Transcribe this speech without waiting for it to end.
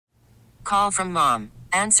call from mom.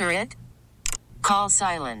 Answer it. Call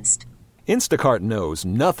silenced. Instacart knows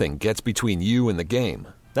nothing gets between you and the game.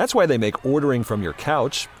 That's why they make ordering from your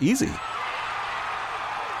couch easy.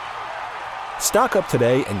 Stock up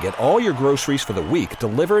today and get all your groceries for the week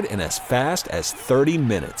delivered in as fast as 30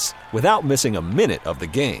 minutes without missing a minute of the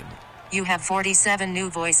game. You have 47 new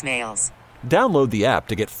voicemails. Download the app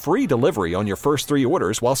to get free delivery on your first 3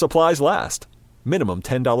 orders while supplies last. Minimum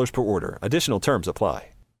 $10 per order. Additional terms apply.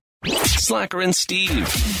 Slacker and Steve.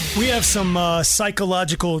 We have some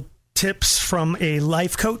psychological tips from a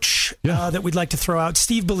life coach that we'd like to throw out.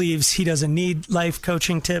 Steve believes he doesn't need life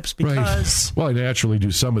coaching tips because... Right. Well, I naturally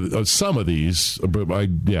do some of these, but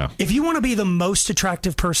If you want to be the most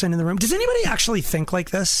attractive person in the room, does anybody actually think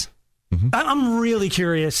like this? Mm-hmm. I'm really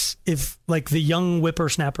curious if, like, the young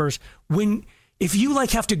whippersnappers, if you,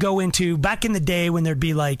 like, have to go into, back in the day when there'd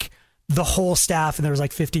be, like, the whole staff and there was,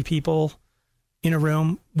 like, 50 people in a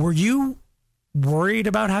room, were you worried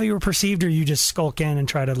about how you were perceived, or you just skulk in and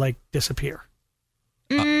try to, like, disappear?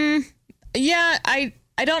 Yeah, I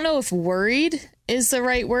don't know if worried is the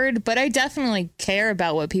right word, but I definitely care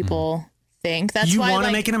about what people think. That's why, you want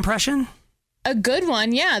to make an impression? A good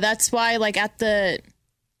one, yeah. That's why, like, at the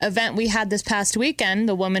event we had this past weekend,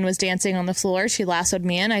 the woman was dancing on the floor. She lassoed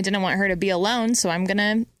me in. I didn't want her to be alone, so I'm going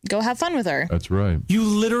to go have fun with her. That's right. You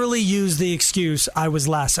literally use the excuse, I was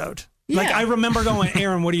lassoed. Yeah. Like, I remember going,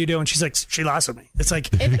 Aaron, what are you doing? She's like, she lassoed me. It's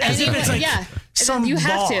like, as if it's like some you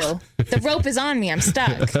have law. to. The rope is on me. I'm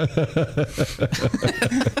stuck.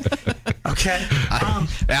 Okay.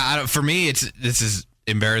 For me, this is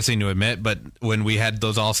embarrassing to admit, but when we had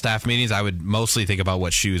those all staff meetings, I would mostly think about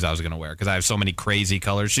what shoes I was going to wear, because I have so many crazy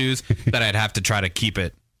color shoes that I'd have to try to keep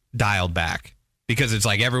it dialed back, because it's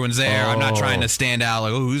like everyone's there. I'm not trying to stand out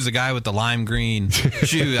like, oh, who's the guy with the lime green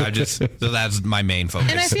shoe? So that's my main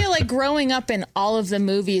focus. And I feel like growing up in all of the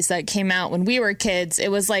movies that came out when we were kids,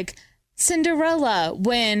 it was like Cinderella,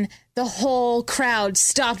 when the whole crowd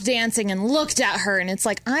stopped dancing and looked at her, and it's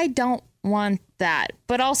like, I don't want that,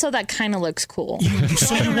 but also that kind of looks cool.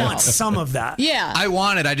 So you want some of that? Yeah, I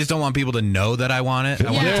want it. I just don't want people to know that I want it.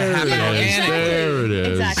 I want it to happen organically. There it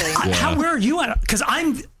is. Exactly. Where are you at? Because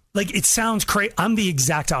I'm like, it sounds crazy. I'm the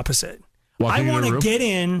exact opposite. Walking I want to get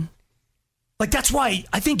in. Like, that's why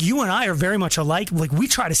I think you and I are very much alike. Like, we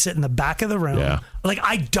try to sit in the back of the room. Yeah. Like,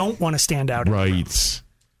 I don't want to stand out. Right.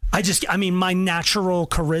 I mean, my natural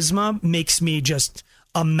charisma makes me just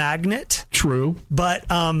a magnet. True. But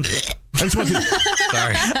I just want to,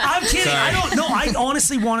 Sorry. I'm kidding. Sorry. I don't know. I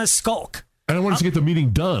honestly want to skulk. I don't want us to get the meeting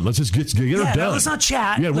done. Let's just get it done. Let's not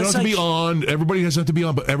chat. Yeah, we don't have to be on. Everybody has to be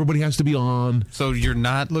on, but everybody has to be on. So you're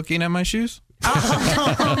not looking at my shoes? No.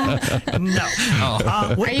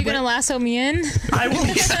 Are you going to lasso me in? I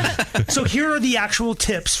will. So here are the actual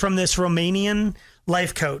tips from this Romanian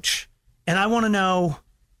life coach. And I want to know,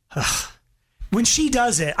 when she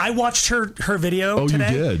does it, I watched her video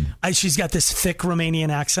today. You did? She's got this thick Romanian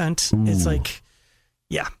accent. Ooh. It's like,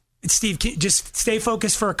 yeah. Steve, just stay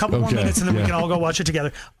focused for a couple more minutes, and then we can all go watch it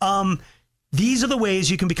together. These are the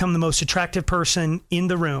ways you can become the most attractive person in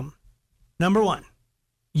the room. Number 1,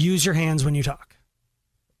 use your hands when you talk.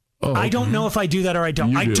 Oh, I don't know if I do that or I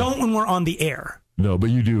don't. I don't when we're on the air. No,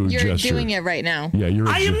 but you do. You're doing it right now. Yeah,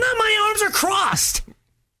 I am not. My arms are crossed.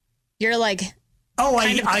 You're like... Oh, I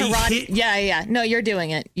hit. Yeah. No, you're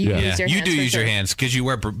doing it. You use your hands. You do use your hands because you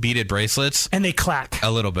wear beaded bracelets. And they clack.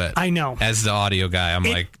 A little bit. I know. As the audio guy, I'm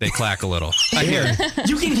like, they clack a little. I hear it.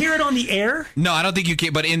 You can hear it on the air? No, I don't think you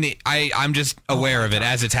can. But I'm just aware of it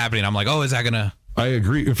as it's happening. I'm like, oh, is that going to... I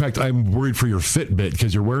agree. In fact, I'm worried for your Fitbit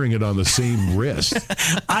because you're wearing it on the same wrist.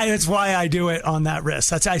 That's why I do it on that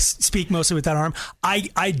wrist. I speak mostly with that arm.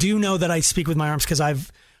 I do know that I speak with my arms because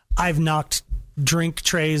I've knocked drink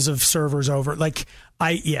trays of servers over. Like,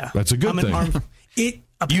 that's a good thing.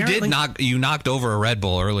 You knocked over a Red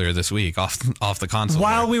Bull earlier this week off the console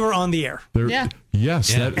while we were on the air.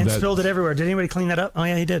 Yes, and spilled it everywhere. Did anybody clean that up? Oh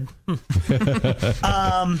yeah, he did.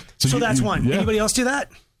 So that's one. Yeah. Anybody else do that?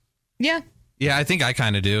 Yeah. Yeah, I think I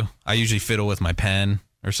kind of do. I usually fiddle with my pen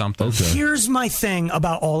or something. Okay. Here's my thing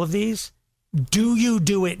about all of these. Do you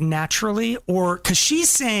do it naturally, or because she's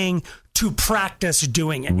saying to practice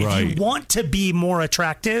doing it? Right. If you want to be more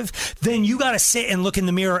attractive, then you got to sit and look in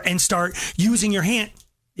the mirror and start using your hand.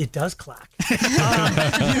 It does clack.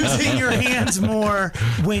 Using your hands more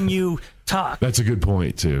when you talk. That's a good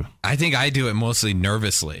point, too. I think I do it mostly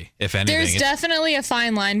nervously, if anything. There's definitely a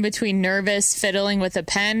fine line between nervous fiddling with a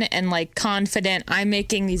pen and like confident, I'm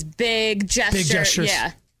making these big gestures. Big gestures.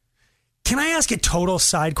 Yeah. Can I ask a total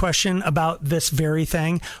side question about this very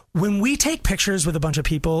thing? When we take pictures with a bunch of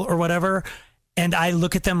people or whatever, and I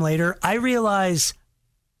look at them later, I realize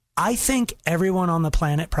I think everyone on the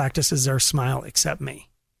planet practices their smile except me.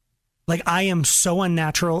 Like, I am so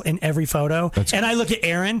unnatural in every photo. And I look at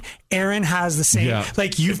Aaron. Aaron has the same. Yeah.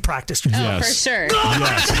 Like, you've practiced your Oh, for sure. Oh,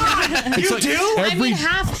 my God. You do? I mean,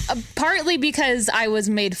 partly because I was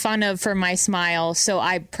made fun of for my smile, so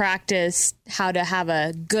I practiced how to have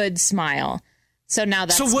a good smile. So now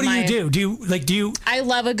that's So what do you do? Do you? I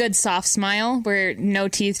love a good soft smile where no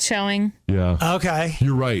teeth showing. Yeah. Okay.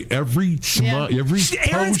 You're right. Every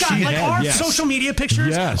Aaron's got like our social media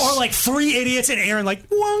pictures are like 3 idiots and Aaron like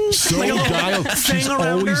one so like dialed. She's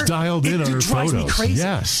always dialed in on her drives photos. Me crazy.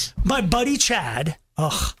 Yes. My buddy Chad,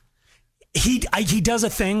 he does a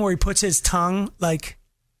thing where he puts his tongue like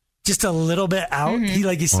just a little bit out. He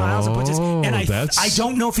like he smiles and puts his and I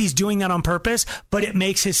don't know if he's doing that on purpose, but it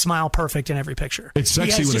makes his smile perfect in every picture. It's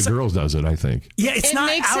sexy when a girl does it, I think. Yeah, it's not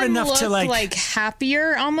makes out him enough look to like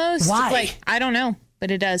happier almost. Why? Like, I don't know,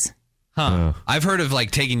 but it does. Huh. I've heard of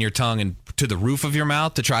like taking your tongue and to the roof of your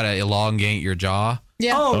mouth to try to elongate your jaw.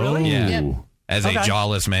 Yeah. Oh, really? Yeah. Yep. As a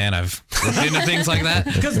jawless man, I've looked into things like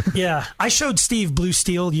that. I showed Steve Blue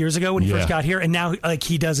Steel years ago when he first got here, and now like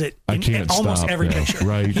he does it in almost every picture.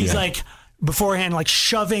 Right. He's like beforehand, like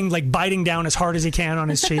shoving, like biting down as hard as he can on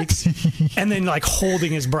his cheeks, and then like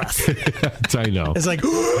holding his breath. I know. It's like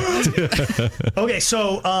okay.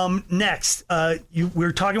 So next,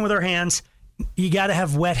 we're talking with our hands. You got to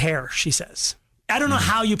have wet hair, she says. I don't know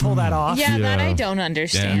how you pull that off. Yeah, that I don't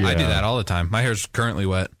understand. Yeah, I do that all the time. My hair's currently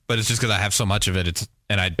wet, but it's just because I have so much of it. It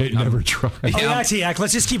never dries. Tiak,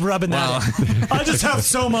 let's just keep rubbing that in. I just have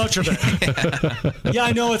so much of it. Yeah,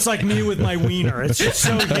 I know it's like me with my wiener. It's just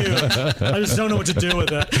so huge. I just don't know what to do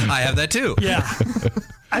with it. I have that too. Yeah.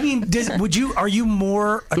 I mean, are you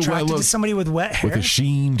more attracted to somebody with wet hair? With a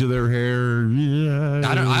sheen to their hair. Yeah.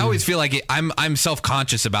 I always feel like I'm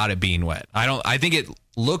self-conscious about it being wet. I think it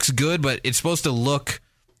looks good, but it's supposed to look.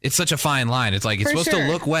 It's such a fine line. It's like it's supposed to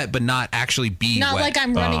look wet, but not actually be not wet. Like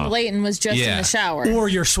I'm running late and was just in the shower. Or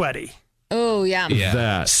you're sweaty. Oh, yeah.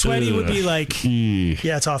 That. Sweaty would be like,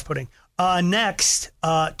 yeah, it's off-putting. Next,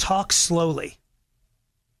 talk slowly.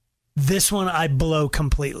 This one I blow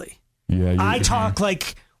completely. Yeah. I talk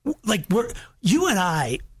like you and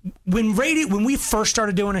I, when we first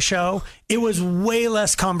started doing a show, it was way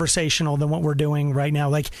less conversational than what we're doing right now.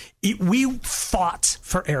 Like we fought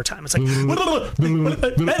for airtime. It's like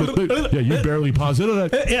yeah, you barely pause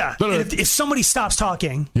it. Yeah. If somebody stops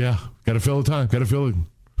talking, gotta fill the time. Gotta fill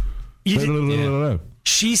it.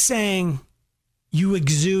 She's saying you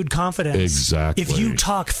exude confidence. Exactly. If you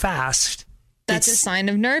talk fast, that's a sign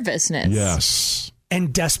of nervousness. Yes.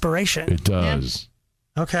 And desperation. It does.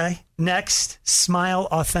 Yep. Okay. Next, smile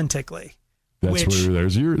authentically.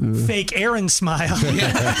 There's your fake Aaron smile. But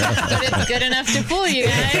it's good enough to fool you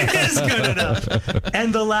guys. It is good enough.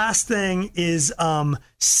 And the last thing is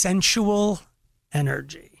sensual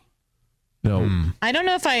energy. No. I don't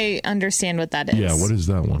know if I understand what that is. Yeah, what is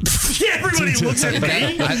that one? Everybody looks at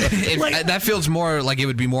me. That feels more like it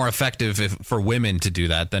would be more effective for women to do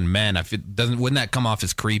that than men. Wouldn't that come off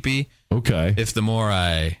as creepy? Okay. If the more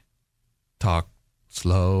I talk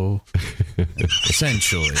slow,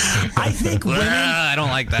 essentially. I think women. I don't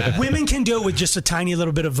like that. Women can do it with just a tiny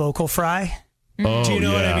little bit of vocal fry. Oh, do you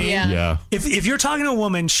know what I mean? Yeah. If you're talking to a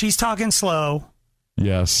woman, she's talking slow.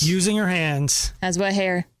 Yes. Using her hands. Has wet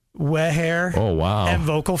hair. Wet hair. Oh, wow. And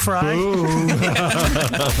vocal fry.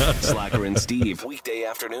 Slacker and Steve, weekday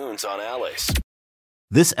afternoons on Alice.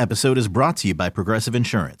 This episode is brought to you by Progressive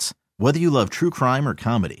Insurance. Whether you love true crime or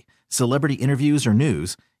comedy, celebrity interviews or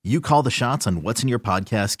news, you call the shots on what's in your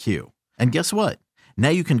podcast queue. And guess what? Now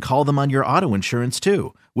you can call them on your auto insurance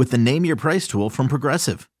too with the Name Your Price tool from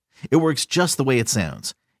Progressive. It works just the way it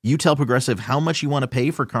sounds. You tell Progressive how much you want to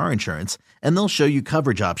pay for car insurance, and they'll show you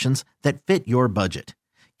coverage options that fit your budget.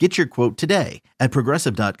 Get your quote today at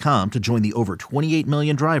Progressive.com to join the over 28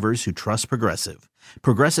 million drivers who trust Progressive.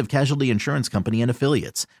 Progressive Casualty Insurance Company and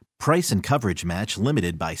Affiliates. Price and coverage match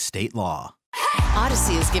limited by state law.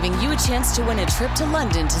 Odyssey is giving you a chance to win a trip to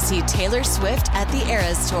London to see Taylor Swift at the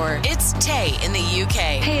Eras Tour. It's Tay in the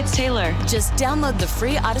UK. Hey, it's Taylor. Just download the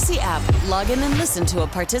free Odyssey app, log in and listen to a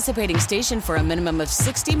participating station for a minimum of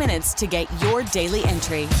 60 minutes to get your daily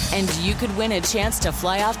entry. And you could win a chance to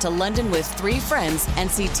fly off to London with 3 friends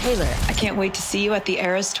and see Taylor. I can't wait to see you at the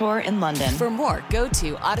Eras Tour in London. For more, go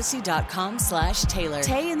to odyssey.com/Taylor.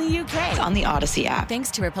 Tay in the UK. It's on the Odyssey app.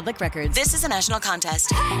 Thanks to Republic Records. This is a national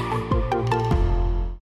contest.